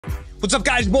What's up,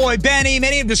 guys? Boy, Benny.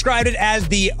 Many have described it as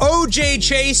the OJ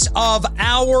chase of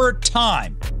our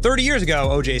time. 30 years ago,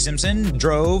 OJ Simpson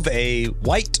drove a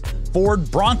white Ford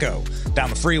Bronco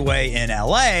down the freeway in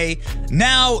LA.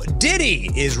 Now, Diddy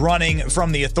is running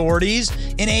from the authorities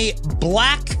in a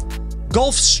black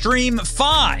Gulfstream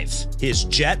 5. His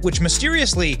jet, which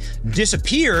mysteriously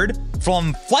disappeared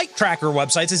from flight tracker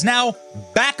websites, is now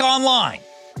back online.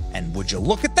 And would you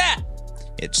look at that?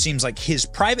 It seems like his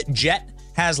private jet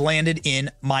has landed in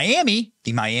Miami,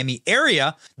 the Miami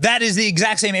area. That is the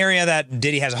exact same area that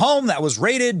Diddy has a home that was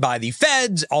raided by the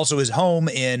feds. Also, his home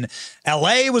in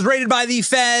LA was raided by the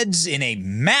feds in a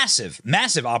massive,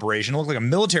 massive operation. It looked like a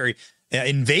military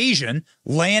invasion,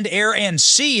 land, air, and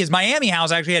sea. His Miami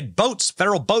house actually had boats,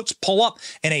 federal boats, pull up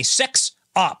in a sex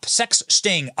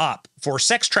sting up for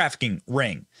sex trafficking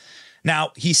ring.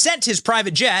 Now, he sent his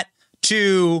private jet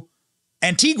to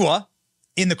Antigua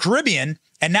in the Caribbean,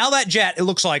 and now that jet, it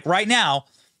looks like right now,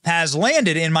 has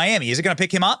landed in Miami. Is it going to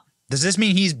pick him up? Does this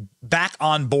mean he's back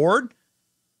on board?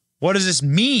 What does this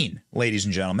mean, ladies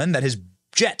and gentlemen, that his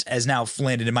jet has now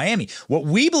landed in Miami? What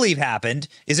we believe happened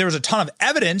is there was a ton of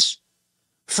evidence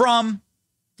from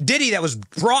Diddy that was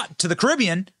brought to the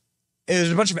Caribbean.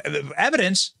 There's a bunch of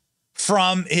evidence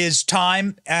from his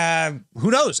time, who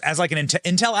knows, as like an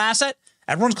intel asset.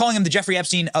 Everyone's calling him the Jeffrey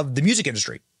Epstein of the music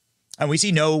industry. And we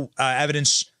see no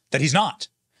evidence that he's not.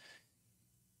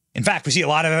 In fact, we see a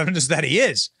lot of evidence that he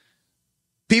is.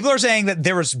 People are saying that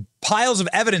there was piles of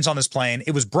evidence on this plane.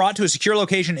 It was brought to a secure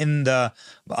location in the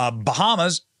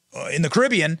Bahamas, in the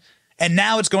Caribbean, and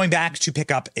now it's going back to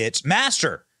pick up its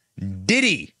master,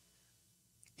 Diddy.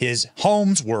 His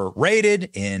homes were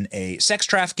raided in a sex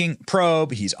trafficking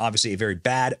probe. He's obviously a very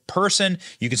bad person.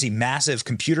 You can see massive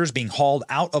computers being hauled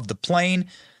out of the plane,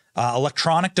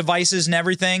 electronic devices and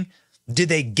everything. Did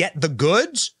they get the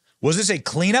goods? Was this a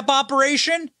cleanup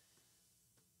operation?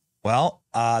 Well,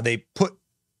 they put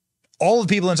all the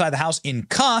people inside the house in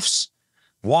cuffs,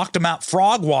 walked them out,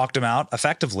 frog walked them out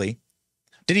effectively.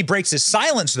 Diddy breaks his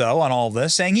silence, though, on all of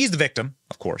this, saying he's the victim,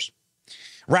 of course.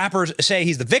 Rappers say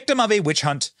he's the victim of a witch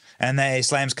hunt, and they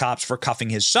slams cops for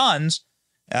cuffing his sons.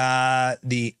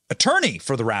 The attorney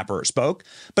for the rapper spoke,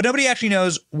 but nobody actually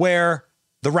knows where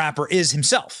the rapper is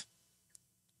himself.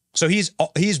 So he's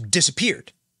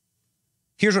disappeared.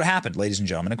 Here's what happened, ladies and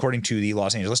gentlemen, according to the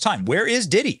Los Angeles Times. Where is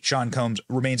Diddy? Sean Combs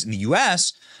remains in the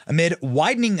U.S. amid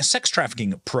widening sex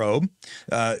trafficking probe.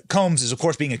 Combs is, of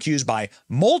course, being accused by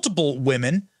multiple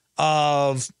women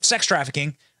of sex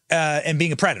trafficking and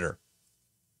being a predator.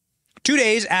 2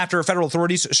 days after federal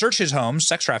authorities search his home,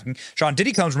 sex trafficking, Sean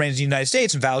Diddy Combs remains in the United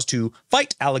States and vows to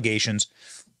fight allegations.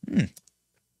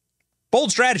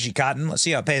 Bold strategy, Cotton. Let's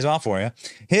see how it pays off for you.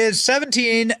 His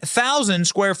 17,000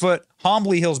 square foot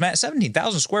Hombley Hills,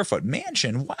 17,000 square foot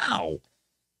mansion. Wow.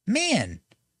 Man,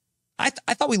 I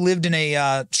thought we lived in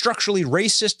a structurally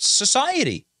racist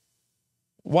society.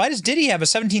 Why does Diddy have a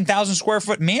 17,000 square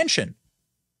foot mansion?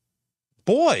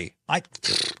 Boy,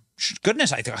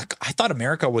 goodness, I thought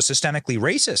America was systemically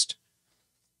racist.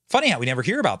 Funny how we never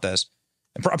hear about this.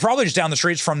 And probably just down the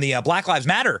streets from the Black Lives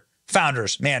Matter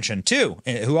founder's mansion, too,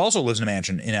 who also lives in a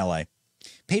mansion in LA.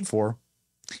 Paid for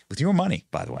with your money,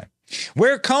 by the way.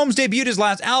 Where Combs debuted his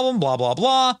last album, blah, blah,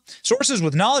 blah. Sources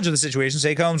with knowledge of the situation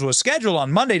say Combs was scheduled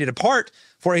on Monday to depart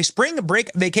for a spring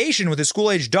break vacation with his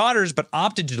school-aged daughters, but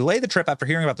opted to delay the trip after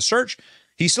hearing about the search.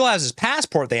 He still has his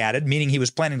passport, they added, meaning he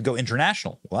was planning to go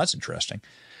international. Well, that's interesting.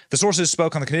 The sources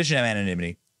spoke on the condition of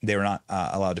anonymity. They were not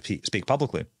allowed to speak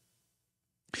publicly.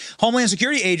 Homeland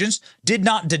Security agents did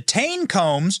not detain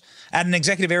Combs at an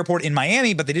executive airport in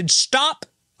Miami, but they did stop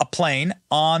a plane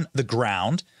on the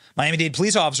ground. Miami-Dade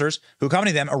police officers who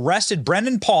accompanied them arrested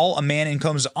Brendan Paul, a man in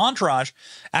Combs' entourage,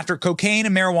 after cocaine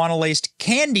and marijuana-laced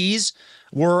candies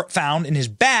were found in his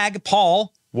bag.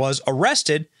 Paul was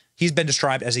arrested. He's been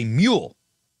described as a mule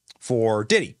for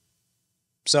Diddy.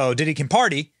 So Diddy can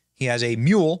party. He has a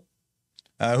mule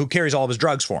who carries all of his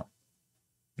drugs for him.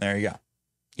 There you go.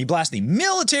 He blasted the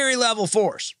military-level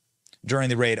force during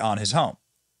the raid on his home.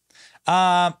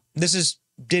 This is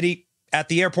Diddy at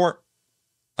the airport,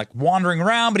 like wandering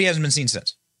around, but he hasn't been seen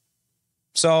since.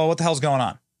 So what the hell's going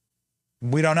on?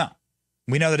 We don't know.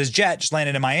 We know that his jet just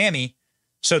landed in Miami,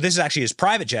 so this is actually his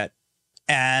private jet.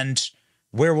 And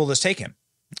where will this take him?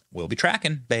 We'll be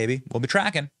tracking, baby. We'll be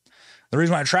tracking. The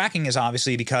reason why I'm tracking is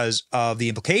obviously because of the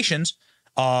implications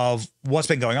of what's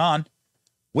been going on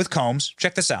with Combs.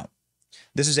 Check this out.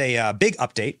 This is a big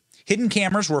update. Hidden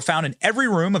cameras were found in every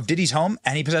room of Diddy's home,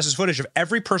 and he possesses footage of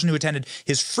every person who attended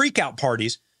his freak-out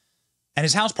parties and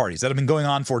his house parties that have been going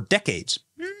on for decades.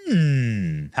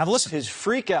 Have a listen. His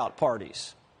freak-out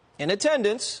parties. In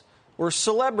attendance were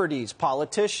celebrities,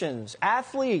 politicians,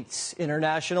 athletes,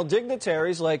 international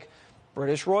dignitaries like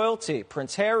British royalty,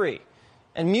 Prince Harry,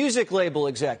 and music label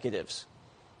executives.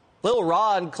 Lil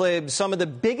Rod claimed some of the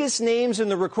biggest names in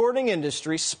the recording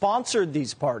industry sponsored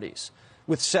these parties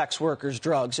with sex workers,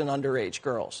 drugs, and underage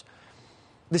girls.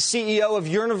 The CEO of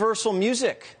Universal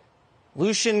Music,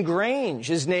 Lucian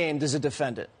Grange, is named as a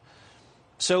defendant.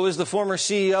 So is the former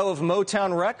CEO of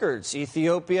Motown Records,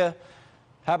 Ethiopia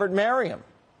Habert Mariam,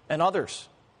 and others.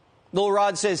 Lil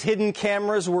Rod says hidden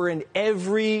cameras were in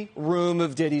every room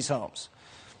of Diddy's homes.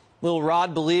 Lil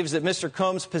Rod believes that Mr.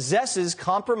 Combs possesses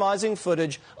compromising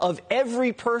footage of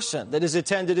every person that has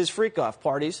attended his freak-off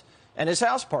parties and his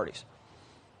house parties.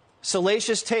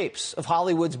 Salacious tapes of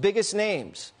Hollywood's biggest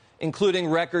names, including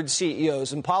record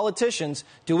CEOs and politicians,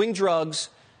 doing drugs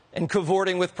and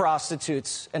cavorting with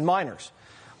prostitutes and minors.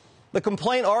 The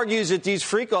complaint argues that these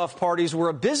freak-off parties were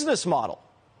a business model.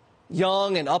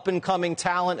 Young and up-and-coming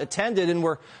talent attended and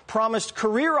were promised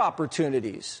career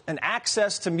opportunities and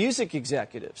access to music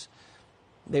executives.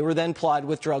 They were then plied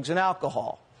with drugs and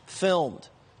alcohol, filmed.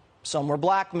 Some were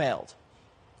blackmailed.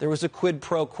 There was a quid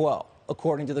pro quo,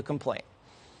 according to the complaint.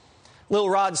 Lil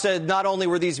Rod said not only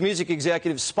were these music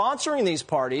executives sponsoring these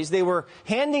parties, they were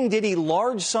handing Diddy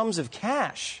large sums of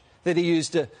cash that he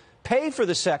used to pay for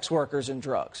the sex workers and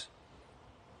drugs.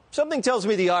 Something tells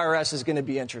me the IRS is going to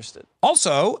be interested.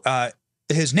 Also,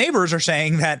 his neighbors are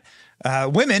saying that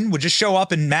women would just show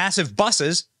up in massive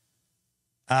buses.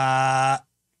 That's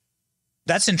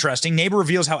interesting. Neighbor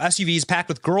reveals how SUVs packed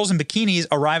with girls in bikinis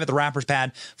arrive at the rapper's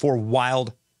pad for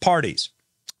wild parties.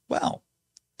 Well,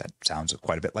 that sounds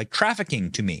quite a bit like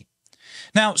trafficking to me.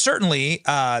 Now, certainly,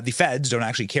 the feds don't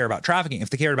actually care about trafficking. If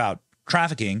they cared about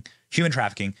trafficking, human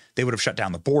trafficking, they would have shut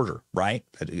down the border, right?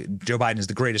 Joe Biden is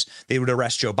the greatest. They would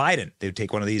arrest Joe Biden. They would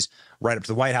take one of these right up to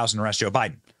the White House and arrest Joe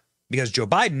Biden because Joe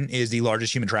Biden is the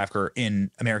largest human trafficker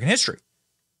in American history.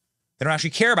 They don't actually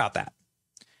care about that.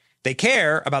 They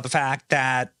care about the fact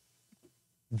that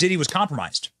Diddy was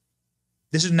compromised.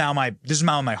 This is now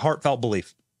my heartfelt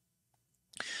belief.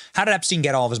 How did Epstein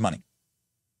get all of his money?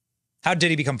 How did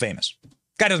Diddy become famous?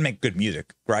 Guy doesn't make good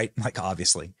music, right? Like,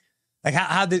 obviously. Like,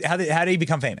 how did he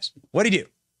become famous? What did he do?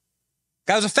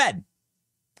 Guy was a Fed.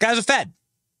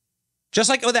 Just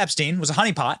like with Epstein, was a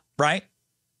honeypot, right?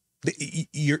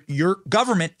 Your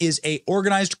government is a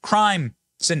organized crime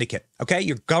syndicate, okay?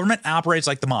 Your government operates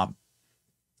like the mob.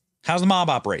 How's the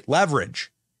mob operate?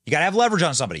 Leverage. You got to have leverage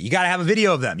on somebody. You got to have a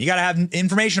video of them. You got to have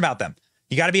information about them.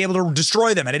 You got to be able to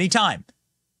destroy them at any time.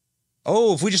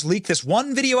 Oh, if we just leak this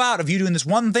one video out of you doing this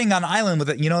one thing on an island with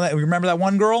it, you know, that remember that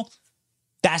one girl?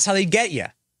 That's how they get you.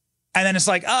 And then it's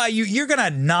like, you're going to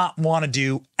not want to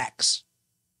do X.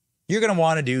 You're going to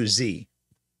want to do Z.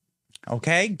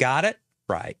 Okay, got it?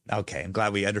 Right. Okay, I'm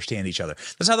glad we understand each other.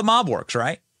 That's how the mob works,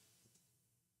 right?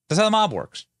 That's how the mob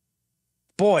works.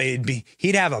 Boy,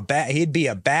 he'd have a bad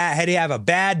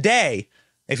day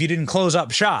if you didn't close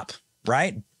up shop,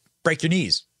 right? Break your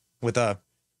knees with a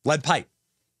lead pipe.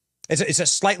 It's a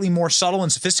slightly more subtle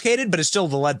and sophisticated, but it's still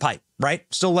the lead pipe, right?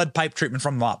 Still lead pipe treatment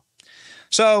from the mob.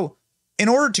 So in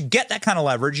order to get that kind of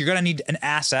leverage, you're going to need an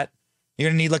asset. You're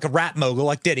going to need like a rap mogul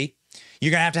like Diddy.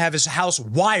 You're going to have his house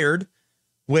wired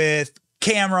with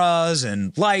cameras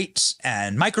and lights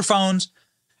and microphones.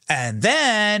 And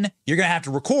then you're going to have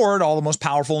to record all the most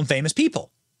powerful and famous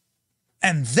people.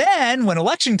 And then when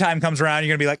election time comes around,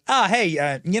 you're going to be like,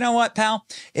 hey, you know what, pal?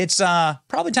 It's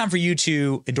probably time for you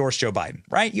to endorse Joe Biden,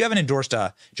 right? You haven't endorsed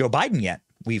Joe Biden yet.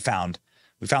 We found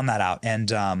that out.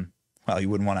 And well, you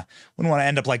wouldn't want to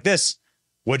end up like this,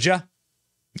 would you?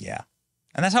 Yeah.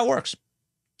 And that's how it works.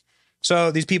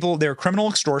 So these people, they're criminal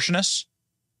extortionists.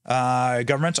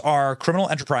 Governments are criminal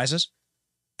enterprises.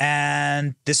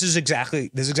 And this is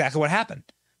exactly what happened.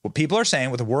 What people are saying,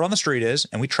 what the word on the street is,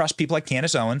 and we trust people like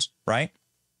Candace Owens, right?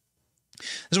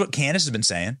 This is what Candace has been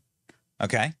saying.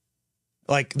 Okay.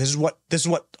 Like this is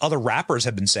what other rappers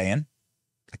have been saying.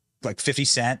 Like 50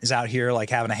 Cent is out here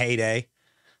like having a heyday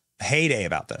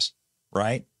about this,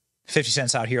 right? 50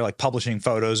 Cent's out here like publishing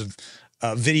photos of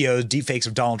videos, deepfakes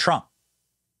of Donald Trump,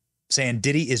 saying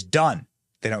Diddy is done.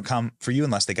 They don't come for you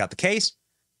unless they got the case.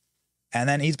 And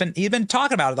then he's been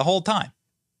talking about it the whole time.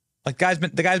 Like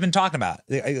the guy's been talking about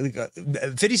it.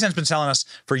 50 Cent's been telling us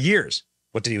for years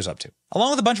what Diddy was up to,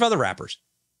 along with a bunch of other rappers.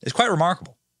 It's quite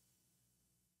remarkable.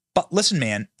 But listen,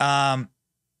 man,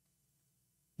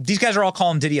 these guys are all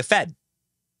calling Diddy a Fed.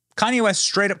 Kanye West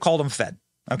straight up called him a Fed.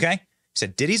 Okay, he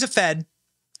said Diddy's a Fed,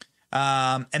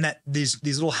 and that these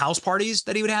little house parties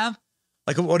that he would have,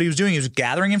 like what he was doing, he was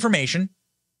gathering information,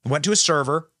 went to a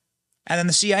server. And then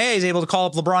the CIA is able to call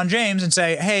up LeBron James and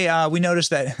say, hey, we noticed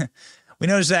that We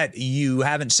noticed that you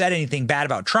haven't said anything bad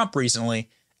about Trump recently,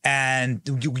 and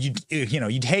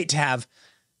you'd hate to have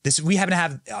this. We happen to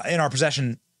have in our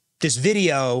possession this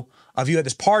video of you at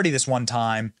this party this one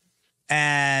time,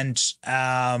 and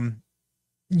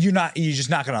you're not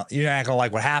gonna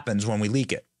like what happens when we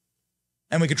leak it,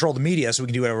 and we control the media, so we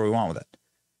can do whatever we want with it.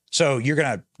 So you're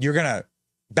gonna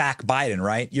back Biden,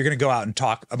 right? You're gonna go out and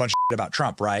talk a bunch of shit about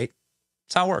Trump, right?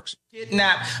 That's how it works.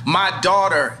 Kidnap my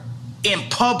daughter in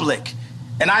public,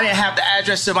 and I didn't have the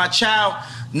address of my child.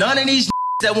 None of these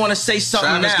that want to say something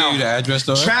Travis now. gave you the address,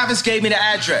 though? Travis gave me the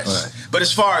address. Right. But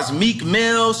as far as Meek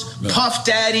Mills, Puff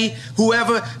Daddy,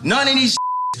 whoever, none of these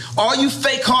all you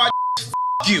fake hard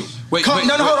you. Wait, hold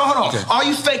on. Okay. All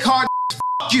you fake hard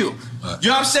you. Right. You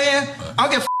know what I'm saying? Right. I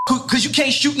don't give a because you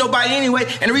can't shoot nobody anyway.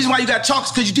 And the reason why you got to talk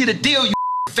is because you did a deal, you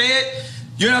fed.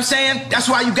 You know what I'm saying? That's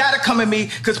why you got to come at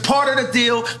me, because part of the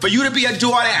deal for you to be able to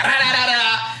do all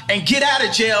that and get out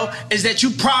of jail is that you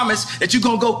promise that you're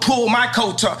going to go pull my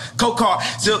co-car.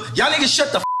 So y'all niggas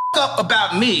shut the up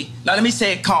about me. Now let me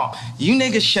say it calm. You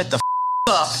niggas shut the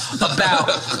up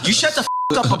about, you shut the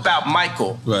up about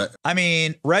Michael. Right. I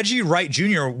mean, Reggie Wright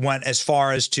Jr. went as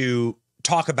far as to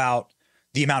talk about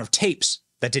the amount of tapes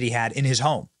that Diddy had in his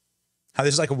home. How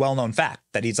this is like a well-known fact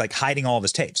that he's like hiding all of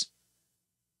his tapes.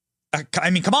 I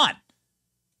mean, come on.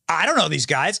 I don't know these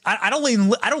guys. I don't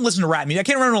listen to rap music. I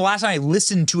can't remember the last time I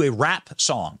listened to a rap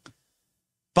song.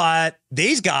 But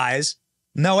these guys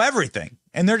know everything,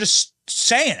 and they're just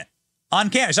saying it on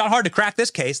camera. It's not hard to crack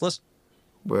this case. Listen.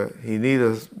 But he need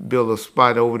to build a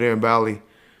spot over there in Valley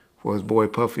for his boy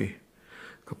Puffy.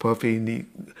 Cause Puffy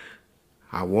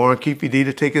I warn Keefy D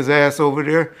to take his ass over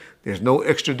there. There's no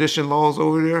extradition laws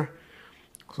over there.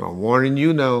 So I'm warning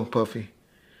you now, Puffy.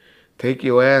 Take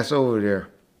your ass over there.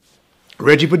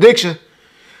 Reggie prediction.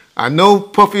 I know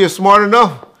Puffy is smart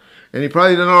enough, and he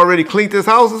probably done already cleaned his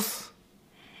houses.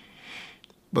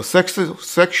 But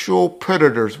sexual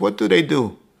predators, what do they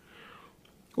do?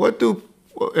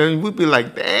 And we'd be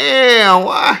like, damn,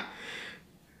 why?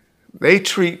 They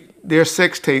treat their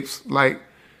sex tapes like,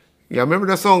 y'all remember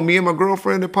that song, Me and My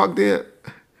Girlfriend, that Pac did?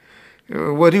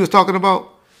 What he was talking about?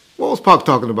 What was Pac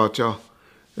talking about, y'all?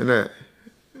 And that.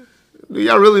 Do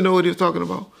y'all really know what he was talking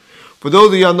about? For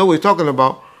those of y'all know what he's talking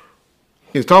about,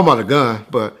 he was talking about a gun,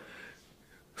 but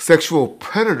sexual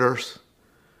predators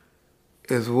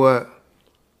is what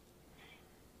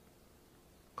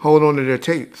hold on to their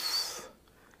tapes.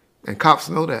 And cops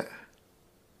know that.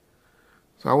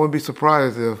 So I wouldn't be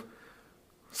surprised if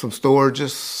some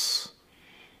storages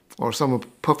or some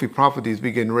of Puffy properties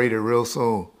be getting raided real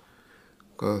soon,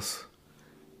 because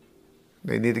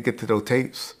they need to get to those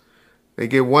tapes. They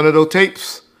get one of those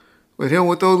tapes with him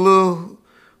with those little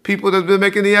people that's been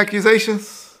making the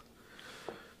accusations.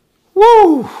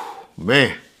 Woo,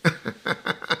 man.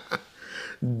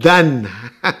 Done.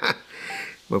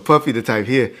 But Puffy the type,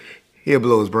 he'll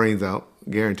blow his brains out,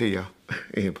 guarantee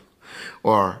y'all.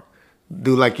 Or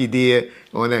do like he did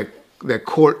on that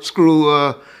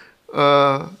corkscrew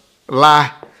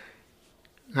lie,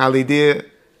 how he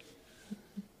did.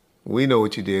 We know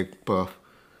what you did, Puff.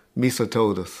 Misa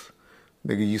told us.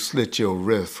 Nigga, you slit your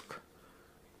wrist.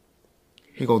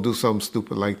 He gonna do something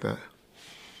stupid like that.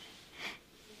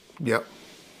 Yep.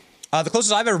 The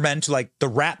closest I've ever been to like the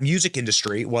rap music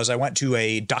industry was I went to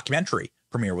a documentary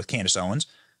premiere with Candace Owens.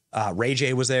 Ray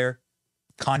J was there.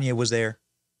 Kanye was there.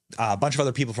 A bunch of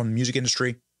other people from the music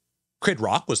industry. Kid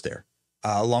Rock was there,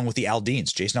 along with the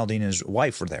Aldeans. Jason Aldean and his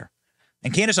wife were there.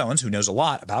 And Candace Owens, who knows a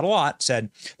lot about a lot,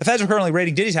 said, the feds are currently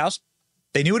raiding Diddy's house.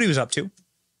 They knew what he was up to.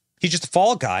 He's just a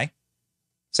fall guy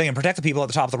saying protect the people at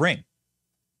the top of the ring.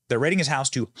 They're raiding his house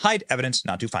to hide evidence,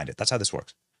 not to find it. That's how this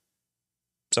works.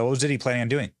 So what was Diddy planning on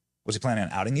doing? Was he planning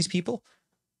on outing these people?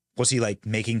 Was he like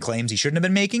making claims he shouldn't have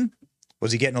been making?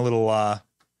 Was he getting a little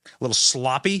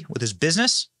sloppy with his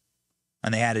business?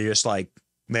 And they had to just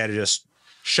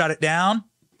shut it down,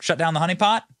 shut down the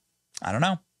honeypot? I don't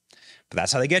know. But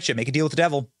that's how they get you. Make a deal with the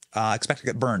devil. Expect to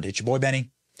get burned. It's your boy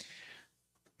Benny.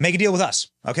 Make a deal with us.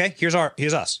 Okay? Here's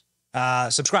us.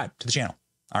 Subscribe to the channel.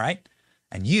 All right?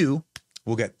 And you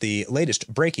will get the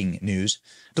latest breaking news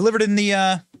delivered in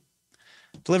the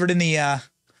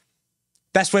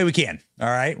best way we can. All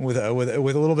right? With a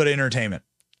little bit of entertainment.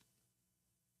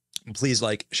 Please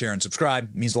like, share, and subscribe.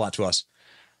 It means a lot to us.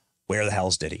 Where the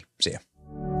hell's Diddy? See ya.